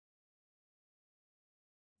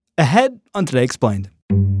Ahead on Today Explained.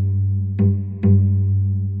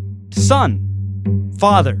 Son,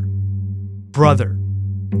 father, brother,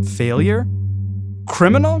 failure,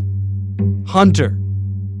 criminal, Hunter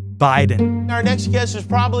Biden. Our next guest is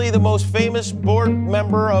probably the most famous board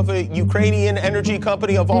member of a Ukrainian energy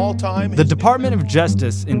company of all time. The Department of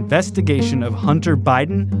Justice investigation of Hunter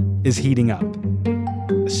Biden is heating up.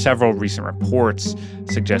 Several recent reports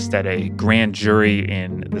suggest that a grand jury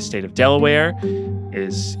in the state of Delaware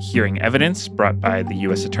is hearing evidence brought by the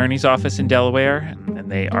U.S. Attorney's Office in Delaware, and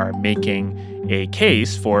they are making a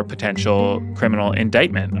case for potential criminal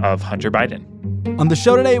indictment of Hunter Biden. On the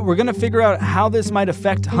show today, we're going to figure out how this might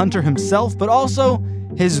affect Hunter himself, but also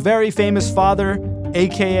his very famous father,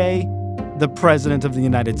 a.k.a. the President of the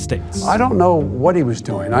United States. I don't know what he was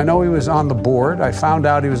doing. I know he was on the board. I found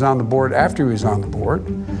out he was on the board after he was on the board,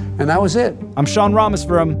 and that was it. I'm Sean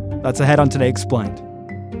Rameswaram. That's Ahead on Today Explained.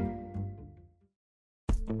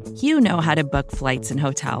 You know how to book flights and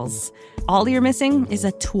hotels. All you're missing is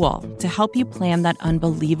a tool to help you plan that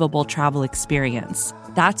unbelievable travel experience.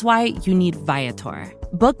 That's why you need Viator.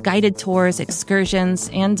 Book guided tours,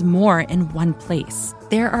 excursions, and more in one place.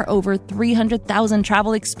 There are over 300,000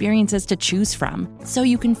 travel experiences to choose from, so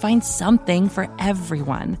you can find something for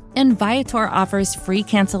everyone. And Viator offers free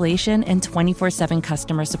cancellation and 24/7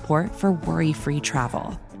 customer support for worry-free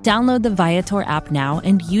travel. Download the Viator app now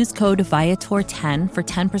and use code Viator10 for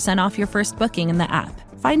 10% off your first booking in the app.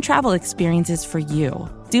 Find travel experiences for you.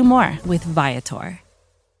 Do more with Viator.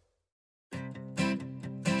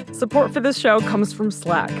 Support for this show comes from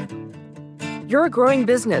Slack. You're a growing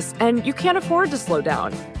business and you can't afford to slow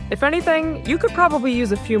down. If anything, you could probably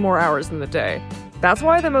use a few more hours in the day. That's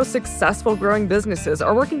why the most successful growing businesses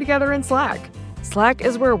are working together in Slack. Slack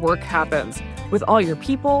is where work happens, with all your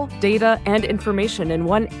people, data, and information in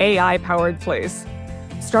one AI-powered place.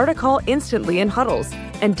 Start a call instantly in huddles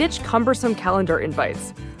and ditch cumbersome calendar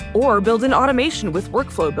invites. Or build an automation with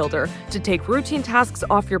Workflow Builder to take routine tasks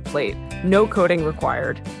off your plate. No coding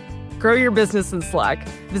required. Grow your business in Slack.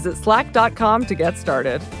 Visit slack.com to get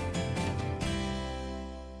started.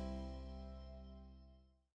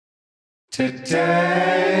 Today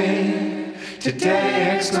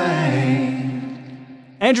Explained.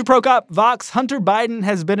 Andrew Prokop, Vox. Hunter Biden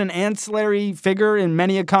has been an ancillary figure in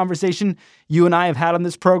many a conversation you and I have had on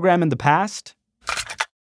this program in the past.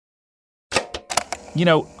 You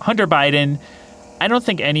know, Hunter Biden, I don't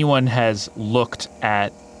think anyone has looked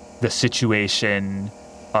at the situation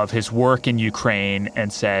of his work in Ukraine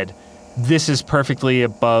and said, this is perfectly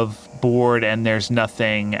above board and there's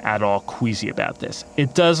nothing at all queasy about this.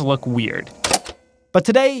 It does look weird. But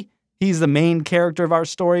today, he's the main character of our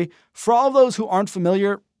story. For all those who aren't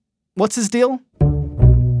familiar, what's his deal?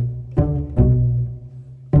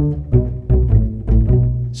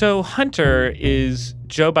 So Hunter is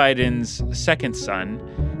Joe Biden's second son.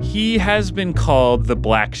 He has been called the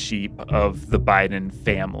black sheep of the Biden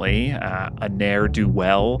family, a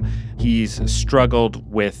ne'er-do-well. He's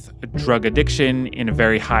struggled with drug addiction in a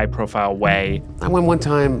very high-profile way. I went one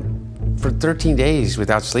time for 13 days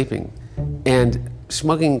without sleeping and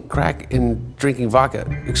smoking crack and drinking vodka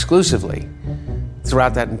exclusively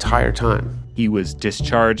throughout that entire time. He was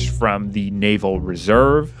discharged from the Naval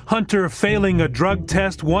Reserve. Hunter failing a drug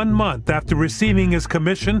test 1 month after receiving his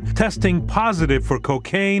commission, testing positive for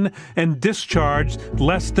cocaine, and discharged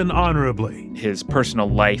less than honorably. His personal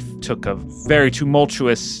life took a very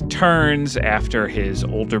tumultuous turns after his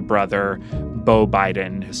older brother, Beau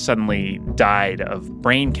Biden, suddenly died of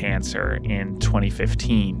brain cancer in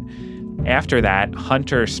 2015. After that,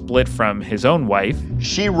 Hunter split from his own wife.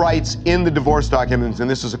 She writes in the divorce documents, and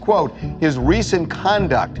this is a quote, his recent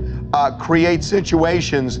conduct creates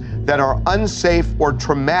situations that are unsafe or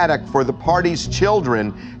traumatic for the party's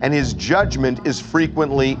children, and his judgment is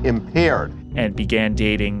frequently impaired. And began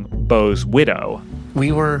dating Beau's widow.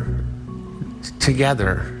 We were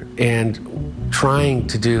together and trying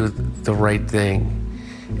to do the right thing.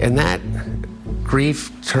 And that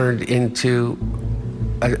grief turned into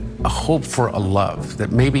a hope for a love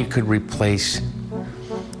that maybe could replace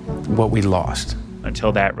what we lost.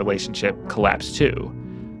 Until that relationship collapsed too.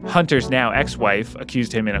 Hunter's now ex-wife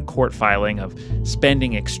accused him in a court filing of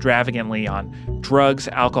spending extravagantly on drugs,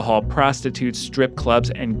 alcohol, prostitutes, strip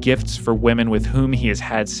clubs, and gifts for women with whom he has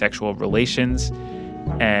had sexual relations.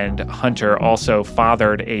 And Hunter also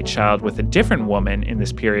fathered a child with a different woman in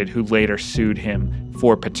this period who later sued him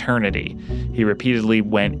for paternity. He repeatedly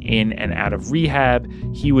went in and out of rehab.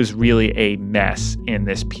 He was really a mess in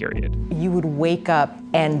this period. You would wake up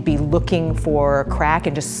and be looking for crack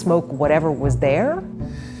and just smoke whatever was there?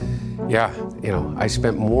 Yeah, I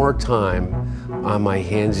spent more time on my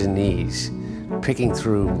hands and knees picking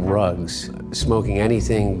through rugs, smoking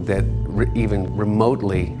anything that even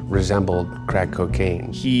remotely resembled crack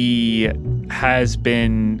cocaine. He has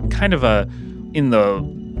been kind of in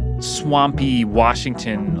the swampy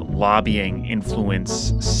Washington lobbying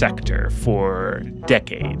influence sector for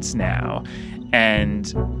decades now.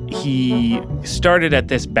 And he started at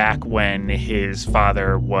this back when his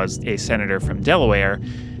father was a senator from Delaware,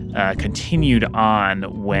 continued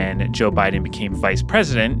on when Joe Biden became vice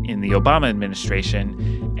president in the Obama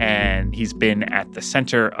administration, and he's been at the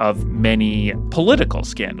center of many political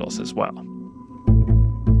scandals as well.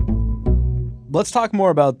 Let's talk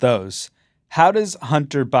more about those. How does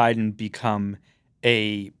Hunter Biden become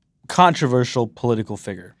a controversial political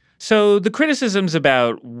figure? So the criticisms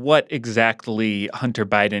about what exactly Hunter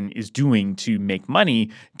Biden is doing to make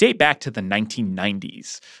money date back to the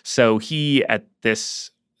 1990s. So he, at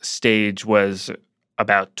this stage, was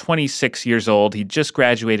about 26 years old. He just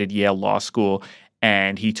graduated Yale Law School,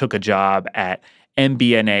 and he took a job at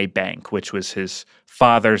MBNA Bank, which was his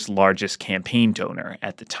father's largest campaign donor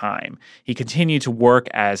at the time. He continued to work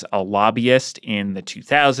as a lobbyist in the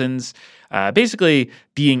 2000s, basically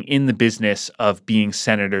being in the business of being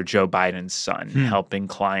Senator Joe Biden's son, helping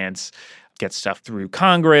clients get stuff through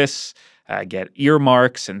Congress, get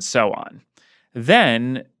earmarks, and so on.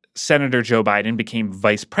 Then Senator Joe Biden became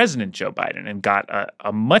Vice President Joe Biden and got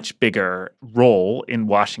a much bigger role in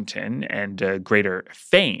Washington and greater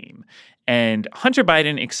fame. And Hunter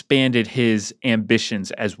Biden expanded his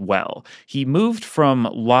ambitions as well. He moved from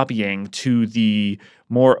lobbying to the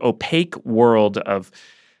more opaque world of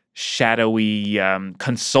shadowy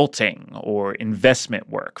consulting or investment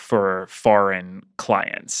work for foreign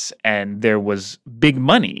clients. And there was big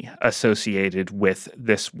money associated with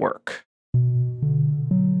this work.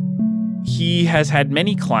 He has had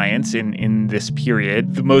many clients in this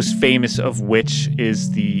period, the most famous of which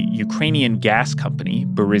is the Ukrainian gas company,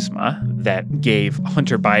 Burisma, that gave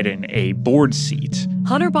Hunter Biden a board seat.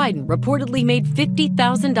 Hunter Biden reportedly made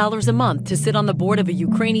 $50,000 a month to sit on the board of a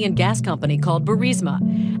Ukrainian gas company called Burisma.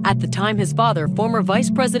 At the time, his father, former Vice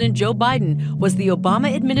President Joe Biden, was the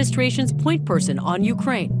Obama administration's point person on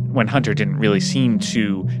Ukraine. When Hunter didn't really seem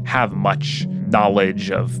to have much knowledge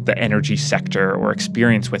of the energy sector or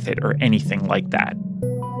experience with it or anything like that.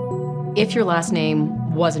 If your last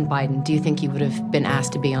name wasn't Biden, do you think you would have been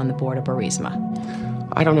asked to be on the board of Burisma?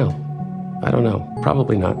 I don't know.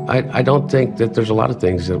 Probably not. I don't think that there's a lot of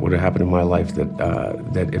things that would have happened in my life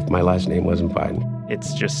that if my last name wasn't Biden. It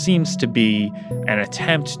just seems to be an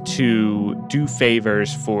attempt to do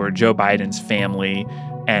favors for Joe Biden's family,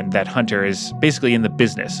 and that Hunter is basically in the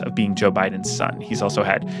business of being Joe Biden's son. He's also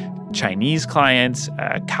had Chinese clients,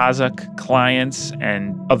 Kazakh clients,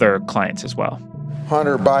 and other clients as well.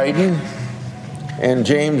 Hunter Biden and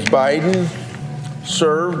James Biden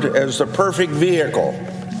served as the perfect vehicle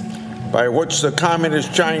by which the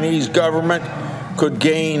Communist Chinese government could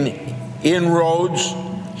gain inroads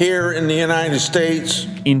here in the United States.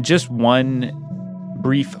 In just one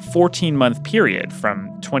brief 14-month period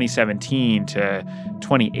from 2017 to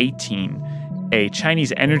 2018, a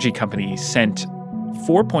Chinese energy company sent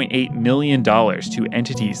 $4.8 million to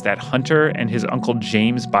entities that Hunter and his uncle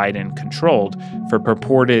James Biden controlled for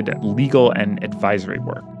purported legal and advisory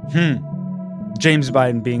work. James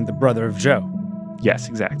Biden being the brother of Joe. Yes,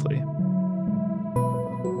 exactly.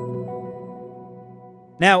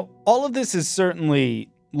 Now, all of this is certainly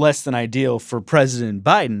less than ideal for President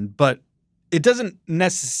Biden, but it doesn't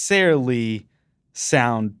necessarily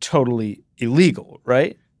sound totally illegal,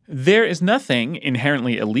 right? There is nothing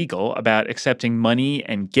inherently illegal about accepting money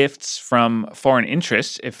and gifts from foreign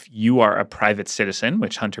interests if you are a private citizen,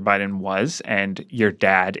 which Hunter Biden was, and your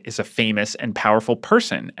dad is a famous and powerful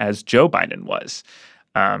person, as Joe Biden was.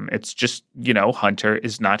 It's just, Hunter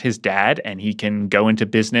is not his dad, and he can go into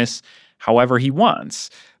business however he wants.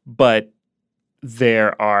 But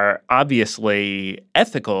there are obviously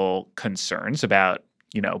ethical concerns about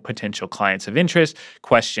potential clients of interest,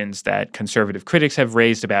 questions that conservative critics have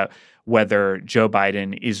raised about whether Joe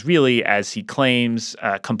Biden is really, as he claims,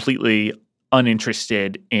 completely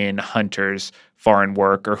uninterested in Hunter's foreign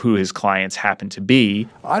work or who his clients happen to be.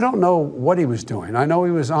 I don't know what he was doing. I know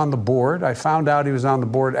he was on the board. I found out he was on the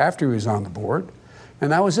board after he was on the board,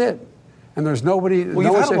 and that was it. And there's nobody... Well,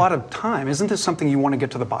 you've had a lot of time. Isn't this something you want to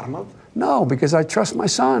get to the bottom of? No, because I trust my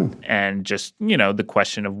son. And just, the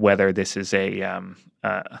question of whether this is a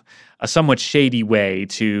somewhat shady way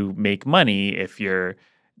to make money if your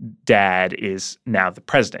dad is now the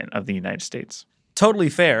president of the United States. Totally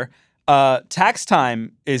fair. Tax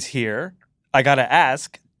time is here. I got to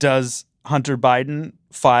ask, does Hunter Biden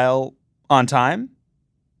file on time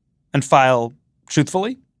and file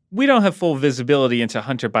truthfully? We don't have full visibility into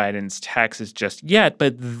Hunter Biden's taxes just yet,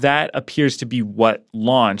 but that appears to be what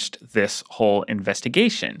launched this whole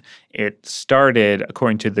investigation. It started,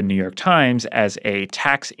 according to the New York Times, as a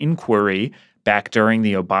tax inquiry back during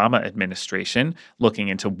the Obama administration, looking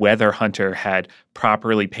into whether Hunter had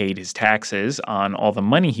properly paid his taxes on all the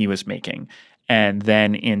money he was making. And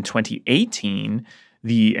then in 2018,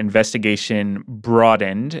 the investigation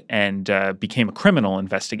broadened and became a criminal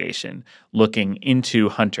investigation, looking into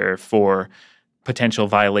Hunter for potential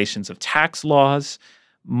violations of tax laws,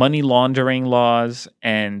 money laundering laws,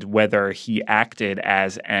 and whether he acted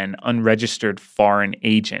as an unregistered foreign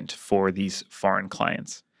agent for these foreign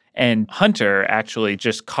clients. And Hunter actually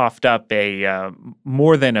just coughed up a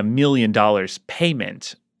more than $1 million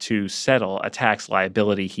payment to settle a tax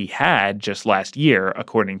liability he had just last year,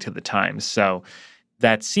 according to the Times. So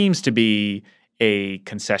that seems to be a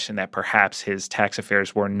concession that perhaps his tax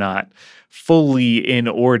affairs were not fully in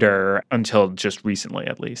order until just recently,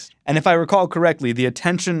 at least. And if I recall correctly, the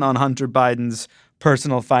attention on Hunter Biden's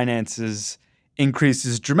personal finances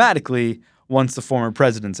increases dramatically once the former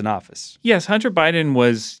president's in office. Yes, Hunter Biden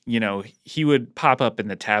was, he would pop up in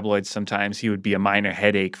the tabloids sometimes. He would be a minor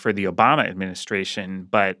headache for the Obama administration,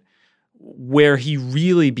 but where he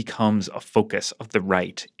really becomes a focus of the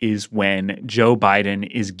right is when Joe Biden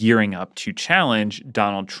is gearing up to challenge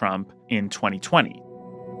Donald Trump in 2020.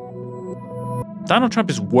 Donald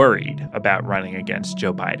Trump is worried about running against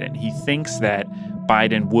Joe Biden. He thinks that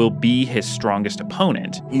Biden will be his strongest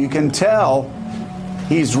opponent. You can tell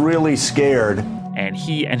he's really scared. And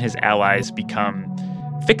he and his allies become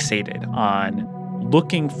fixated on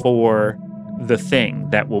looking for the thing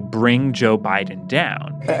that will bring Joe Biden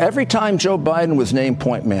down. Every time Joe Biden was named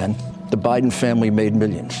point man, the Biden family made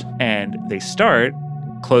millions. And they start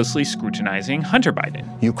closely scrutinizing Hunter Biden.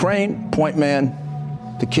 Ukraine, point man,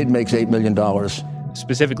 the kid makes $8 million.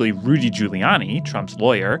 Specifically, Rudy Giuliani, Trump's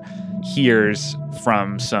lawyer, hears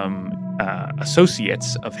from some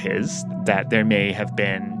associates of his that there may have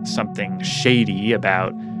been something shady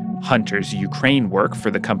about Hunter's Ukraine work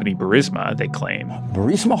for the company Burisma, they claim.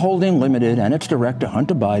 Burisma Holding Limited and its director,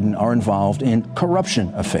 Hunter Biden, are involved in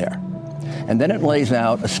corruption affair. And then it lays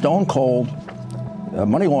out a stone-cold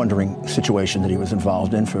money laundering situation that he was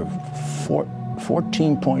involved in for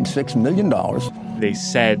 $14.6 million. They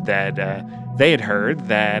said that they had heard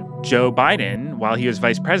that Joe Biden, while he was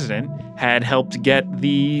vice president, had helped get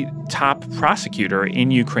the top prosecutor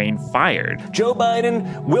in Ukraine fired. Joe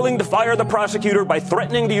Biden willing to fire the prosecutor by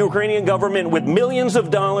threatening the Ukrainian government with millions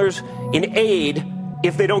of dollars in aid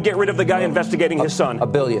if they don't get rid of the guy investigating his son.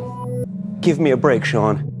 $1 billion. Give me a break,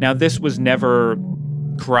 Sean. Now, this was never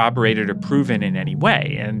corroborated or proven in any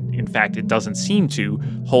way. And in fact, it doesn't seem to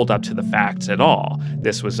hold up to the facts at all.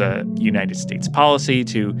 This was a United States policy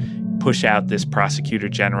to push out this prosecutor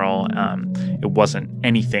general. It wasn't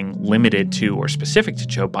anything limited to or specific to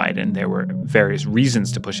Joe Biden. There were various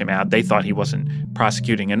reasons to push him out. They thought he wasn't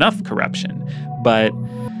prosecuting enough corruption. But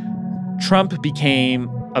Trump became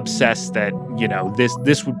obsessed that,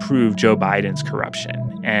 this would prove Joe Biden's corruption.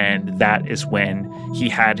 And that is when he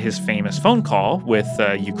had his famous phone call with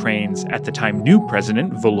Ukraine's, at the time, new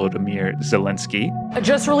president, Volodymyr Zelensky. A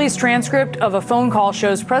just released transcript of a phone call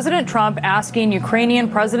shows President Trump asking Ukrainian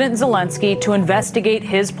President Zelensky to investigate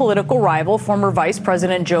his political rival, former Vice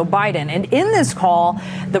President Joe Biden. And in this call,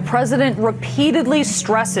 the president repeatedly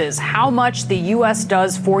stresses how much the U.S.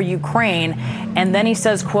 does for Ukraine. And then he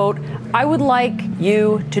says, quote, "I would like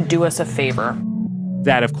you to do us a favor."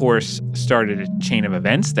 That, of course, started a chain of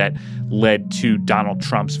events that led to Donald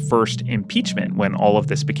Trump's first impeachment when all of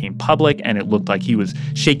this became public and it looked like he was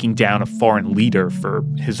shaking down a foreign leader for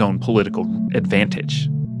his own political advantage.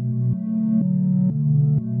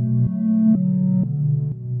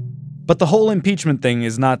 But the whole impeachment thing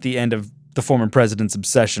is not the end of the former president's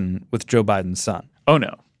obsession with Joe Biden's son. Oh,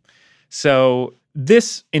 no. So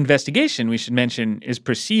this investigation, we should mention, is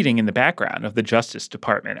proceeding in the background of the Justice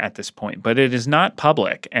Department at this point, but it is not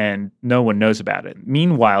public and no one knows about it.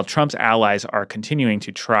 Meanwhile, Trump's allies are continuing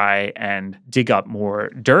to try and dig up more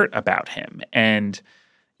dirt about him. And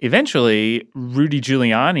eventually, Rudy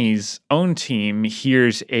Giuliani's own team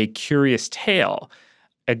hears a curious tale.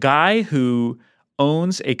 A guy who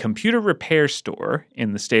owns a computer repair store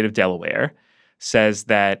in the state of Delaware says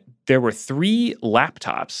that there were 3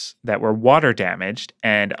 laptops that were water damaged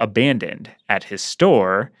and abandoned at his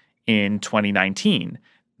store in 2019.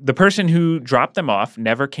 The person who dropped them off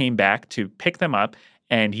never came back to pick them up,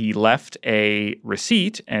 and he left a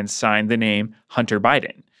receipt and signed the name Hunter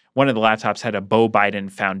Biden. One of the laptops had a Beau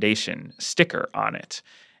Biden Foundation sticker on it.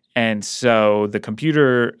 And so the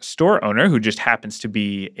computer store owner, who just happens to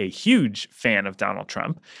be a huge fan of Donald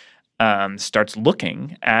Trump, starts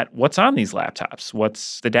looking at what's on these laptops,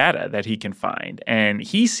 what's the data that he can find. And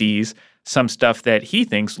he sees some stuff that he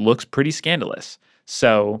thinks looks pretty scandalous.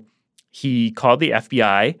 So he called the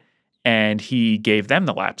FBI and he gave them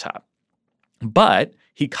the laptop. But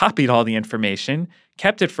he copied all the information,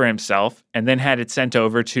 kept it for himself, and then had it sent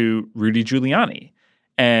over to Rudy Giuliani.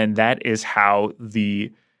 And that is how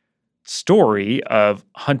the story of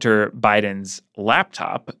Hunter Biden's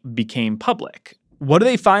laptop became public. What do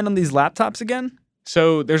they find on these laptops again?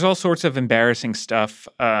 So there's all sorts of embarrassing stuff,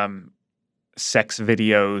 sex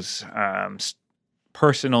videos,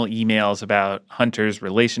 personal emails about Hunter's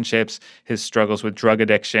relationships, his struggles with drug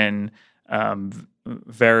addiction,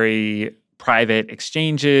 very private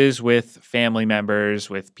exchanges with family members,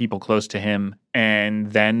 with people close to him.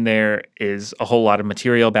 And then there is a whole lot of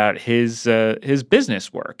material about his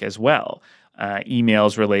business work as well.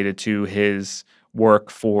 Emails related to his work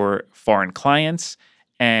for foreign clients.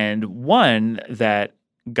 And one that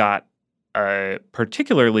got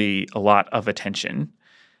particularly a lot of attention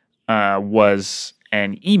was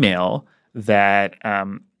an email that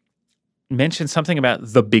mentioned something about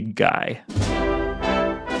the big guy.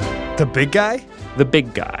 The big guy? The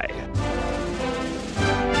big guy.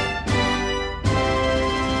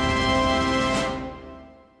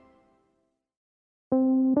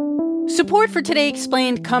 Support for Today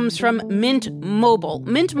Explained comes from Mint Mobile.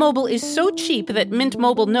 Mint Mobile is so cheap that Mint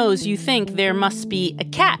Mobile knows you think there must be a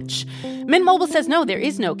catch. Mint Mobile says no, there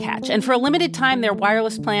is no catch. And for a limited time, their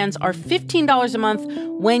wireless plans are $15 a month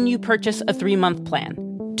when you purchase a 3-month plan.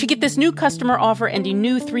 To get this new customer offer and a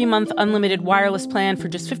new 3-month unlimited wireless plan for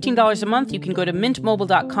just $15 a month, you can go to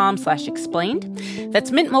mintmobile.com/explained. That's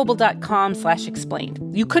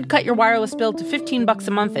mintmobile.com/explained. You could cut your wireless bill to $15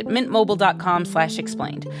 a month at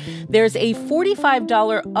mintmobile.com/explained. There's a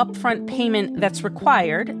 $45 upfront payment that's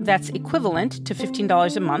required. That's equivalent to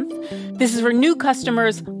 $15 a month. This is for new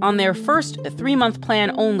customers on their first 3-month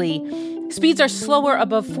plan only. Speeds are slower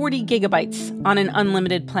above 40 gigabytes on an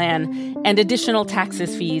unlimited plan, and additional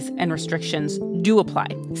taxes, fees, and restrictions do apply.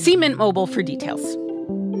 See Mint Mobile for details.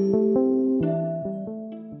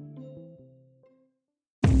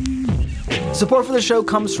 Support for the show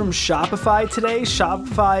comes from Shopify today.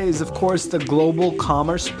 Shopify is, of course, the global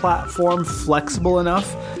commerce platform flexible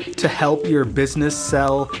enough to help your business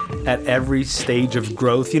sell at every stage of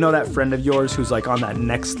growth. You know that friend of yours who's like on that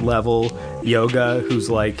next level yoga,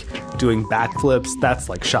 who's like doing backflips? That's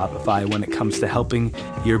like Shopify when it comes to helping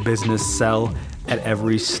your business sell at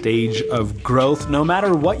every stage of growth. No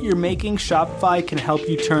matter what you're making, Shopify can help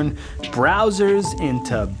you turn browsers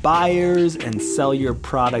into buyers and sell your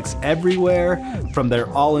products everywhere, from their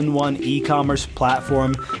all-in-one e-commerce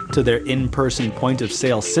platform to their in-person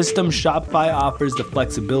point-of-sale system. Shopify offers the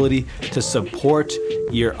flexibility to support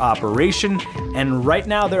your operation. And right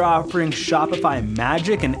now they're offering Shopify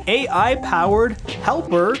Magic, an AI-powered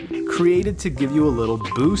helper created to give you a little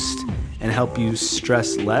boost and help you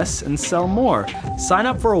stress less and sell more. Sign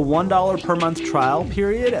up for a $1 per month trial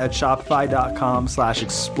period at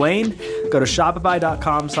shopify.com/explained. Go to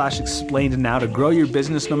shopify.com/explained now to grow your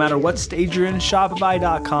business no matter what stage you're in.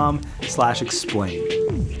 Shopify.com/explained.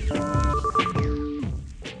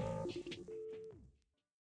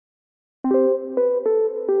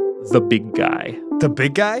 The big guy. The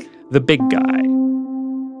big guy? The big guy.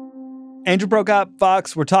 Andrew Prokop,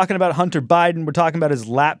 Fox, we're talking about Hunter Biden. We're talking about his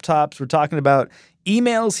laptops. We're talking about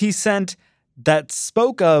emails he sent that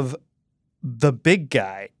spoke of the big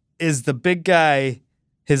guy. Is the big guy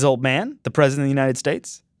his old man, the president of the United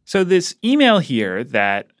States? So this email here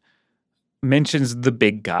that mentions the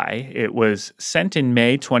big guy, it was sent in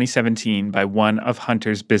May 2017 by one of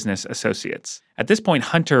Hunter's business associates. At this point,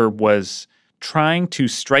 Hunter was trying to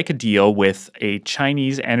strike a deal with a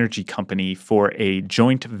Chinese energy company for a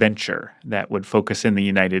joint venture that would focus in the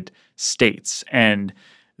United States. And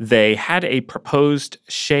they had a proposed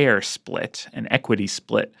share split, an equity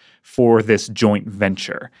split for this joint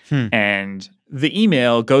venture. And the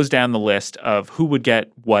email goes down the list of who would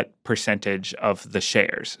get what percentage of the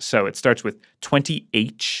shares. So it starts with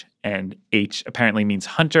 20H, and H apparently means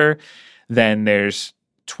Hunter. Then there's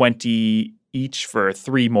 20 each for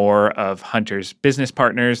 3 more of Hunter's business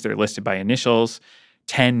partners. They're listed by initials.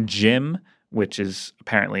 10 Jim, which is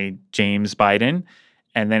apparently James Biden.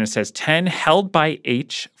 And then it says 10 held by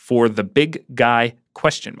H for the big guy ?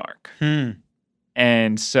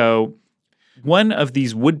 And so one of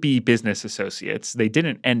these would-be business associates, they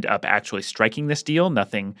didn't end up actually striking this deal.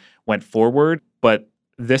 Nothing went forward. But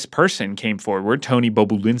this person came forward. Tony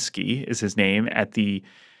Bobulinski is his name, at the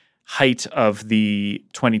height of the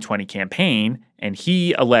 2020 campaign, and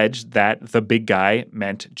he alleged that the big guy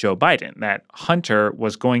meant Joe Biden, that Hunter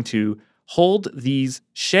was going to hold these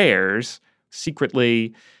shares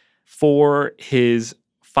secretly for his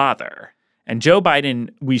father. And Joe Biden,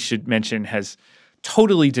 we should mention, has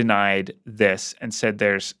totally denied this and said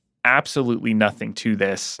there's absolutely nothing to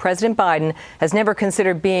this. President Biden has never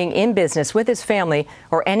considered being in business with his family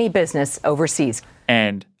or any business overseas.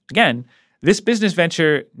 And again, this business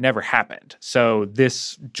venture never happened. So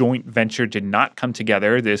this joint venture did not come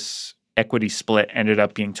together. This equity split ended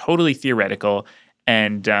up being totally theoretical.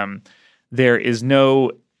 And there is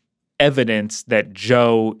no evidence that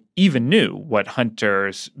Joe even knew what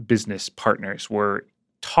Hunter's business partners were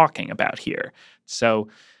talking about here. So,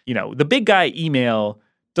 the big guy email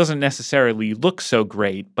doesn't necessarily look so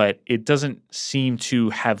great, but it doesn't seem to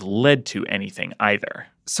have led to anything either.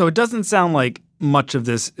 So it doesn't sound like much of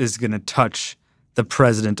this is going to touch the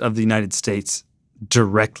president of the United States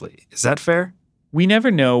directly. Is that fair? We never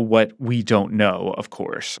know what we don't know, of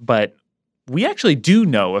course, but we actually do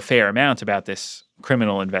know a fair amount about this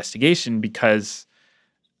criminal investigation because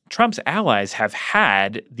Trump's allies have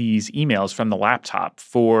had these emails from the laptop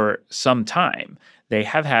for some time. They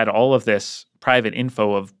have had all of this private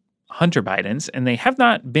info of Hunter Biden's, and they have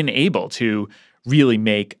not been able to really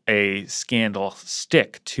make a scandal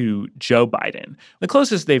stick to Joe Biden. The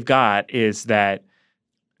closest they've got is that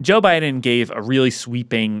Joe Biden gave a really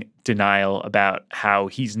sweeping denial about how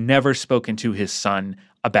he's never spoken to his son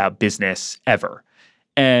about business ever.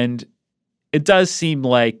 And it does seem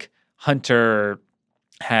like Hunter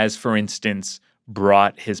has, for instance,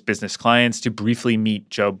 brought his business clients to briefly meet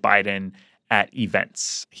Joe Biden at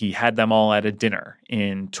events. He had them all at a dinner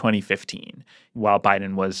in 2015 while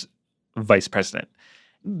Biden was vice president.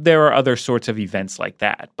 There are other sorts of events like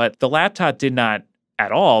that. But the laptop did not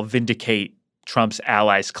at all vindicate Trump's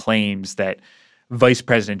allies' claims that Vice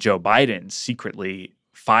President Joe Biden secretly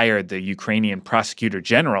fired the Ukrainian prosecutor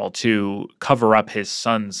general to cover up his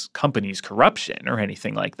son's company's corruption or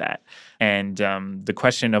anything like that. And the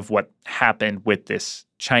question of what happened with this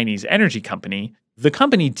Chinese energy company, the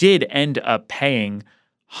company did end up paying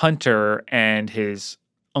Hunter and his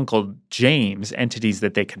Uncle James, entities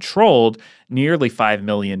that they controlled, nearly $5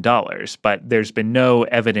 million. But there's been no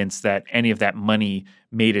evidence that any of that money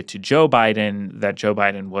made it to Joe Biden, that Joe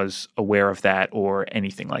Biden was aware of that or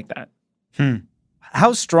anything like that.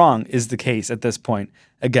 How strong is the case at this point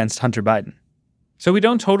against Hunter Biden? So we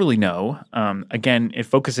don't totally know. Again, it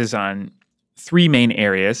focuses on three main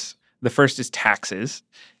areas. The first is taxes.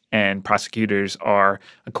 And prosecutors are,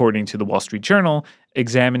 according to the Wall Street Journal,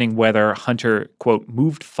 examining whether Hunter, quote,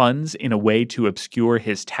 moved funds in a way to obscure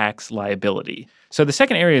his tax liability. So the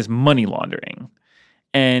second area is money laundering.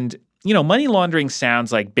 And, money laundering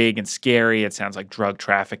sounds like big and scary. It sounds like drug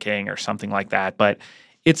trafficking or something like that. But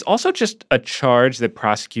it's also just a charge that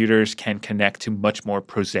prosecutors can connect to much more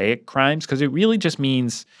prosaic crimes because it really just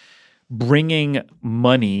means bringing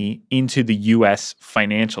money into the U.S.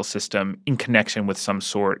 financial system in connection with some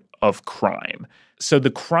sort of crime. So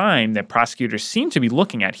the crime that prosecutors seem to be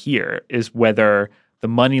looking at here is whether the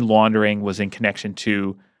money laundering was in connection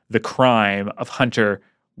to the crime of Hunter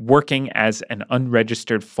working as an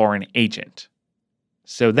unregistered foreign agent.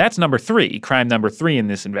 So that's crime number three in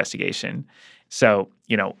this investigation. So,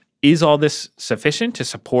 is all this sufficient to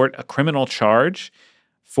support a criminal charge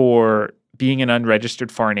for being an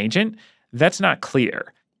unregistered foreign agent? That's not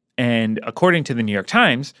clear. And according to the New York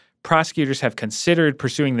Times, prosecutors have considered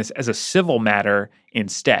pursuing this as a civil matter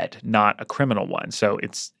instead, not a criminal one. So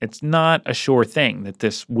it's not a sure thing that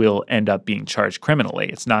this will end up being charged criminally.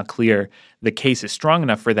 It's not clear the case is strong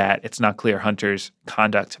enough for that. It's not clear Hunter's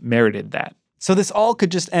conduct merited that. So this all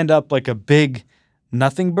could just end up like a big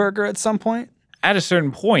nothing burger at some point? At a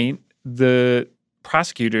certain point, the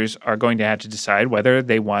prosecutors are going to have to decide whether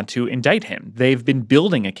they want to indict him. They've been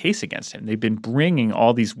building a case against him. They've been bringing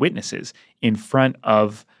all these witnesses in front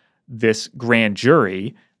of this grand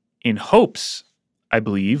jury in hopes, I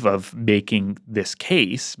believe, of making this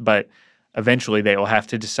case. But eventually they will have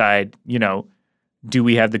to decide, do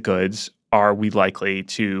we have the goods? Are we likely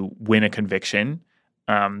to win a conviction?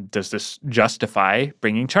 Does this justify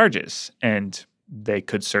bringing charges? And they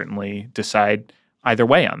could certainly decide either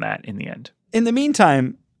way on that in the end. In the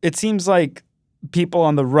meantime, it seems like people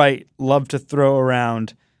on the right love to throw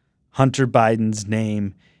around Hunter Biden's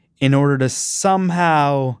name in order to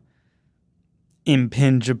somehow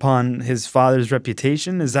impinge upon his father's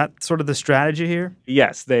reputation. Is that sort of the strategy here?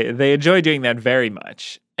 Yes, they enjoy doing that very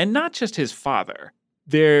much. And not just his father.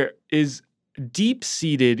 There is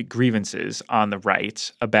deep-seated grievances on the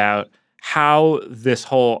right about how this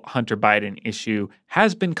whole Hunter Biden issue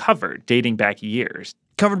has been covered dating back years.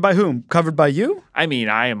 Covered by whom? Covered by you? I mean,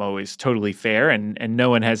 I am always totally fair, and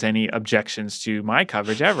no one has any objections to my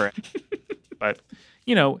coverage ever. But,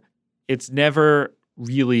 it's never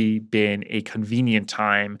really been a convenient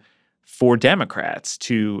time for Democrats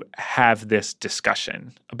to have this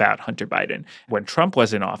discussion about Hunter Biden. When Trump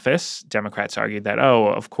was in office, Democrats argued that,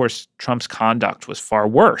 of course, Trump's conduct was far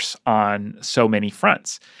worse on so many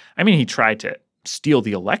fronts. I mean, he tried to steal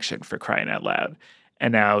the election, for crying out loud.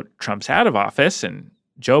 And now Trump's out of office and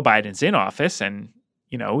Joe Biden's in office, and,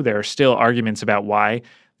 there are still arguments about why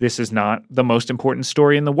this is not the most important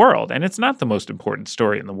story in the world. And it's not the most important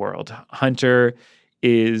story in the world. Hunter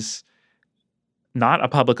is not a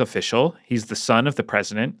public official. He's the son of the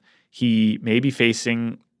president. He may be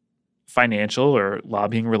facing financial or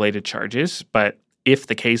lobbying-related charges, but if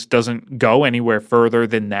the case doesn't go anywhere further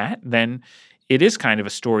than that, then it is kind of a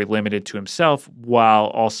story limited to himself, while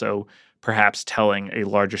also perhaps telling a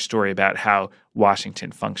larger story about how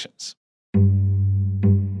Washington functions.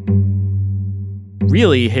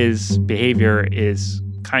 Really, his behavior is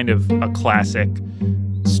kind of a classic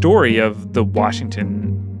story of the Washington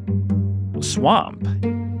swamp.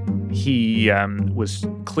 He was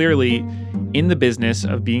clearly in the business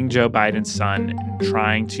of being Joe Biden's son,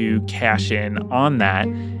 trying to cash in on that,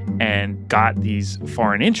 and got these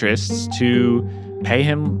foreign interests to pay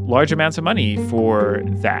him large amounts of money for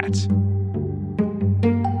that.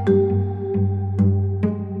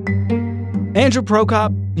 Andrew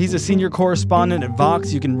Prokop, he's a senior correspondent at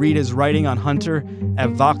Vox. You can read his writing on Hunter at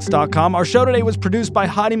Vox.com. Our show today was produced by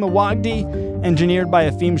Hady Mawajdeh, engineered by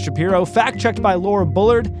Efim Shapiro, fact-checked by Laura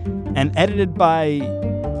Bullard, and edited by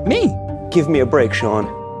me. Give me a break, Sean.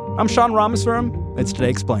 I'm Sean Rameswaram. It's Today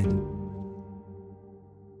Explained.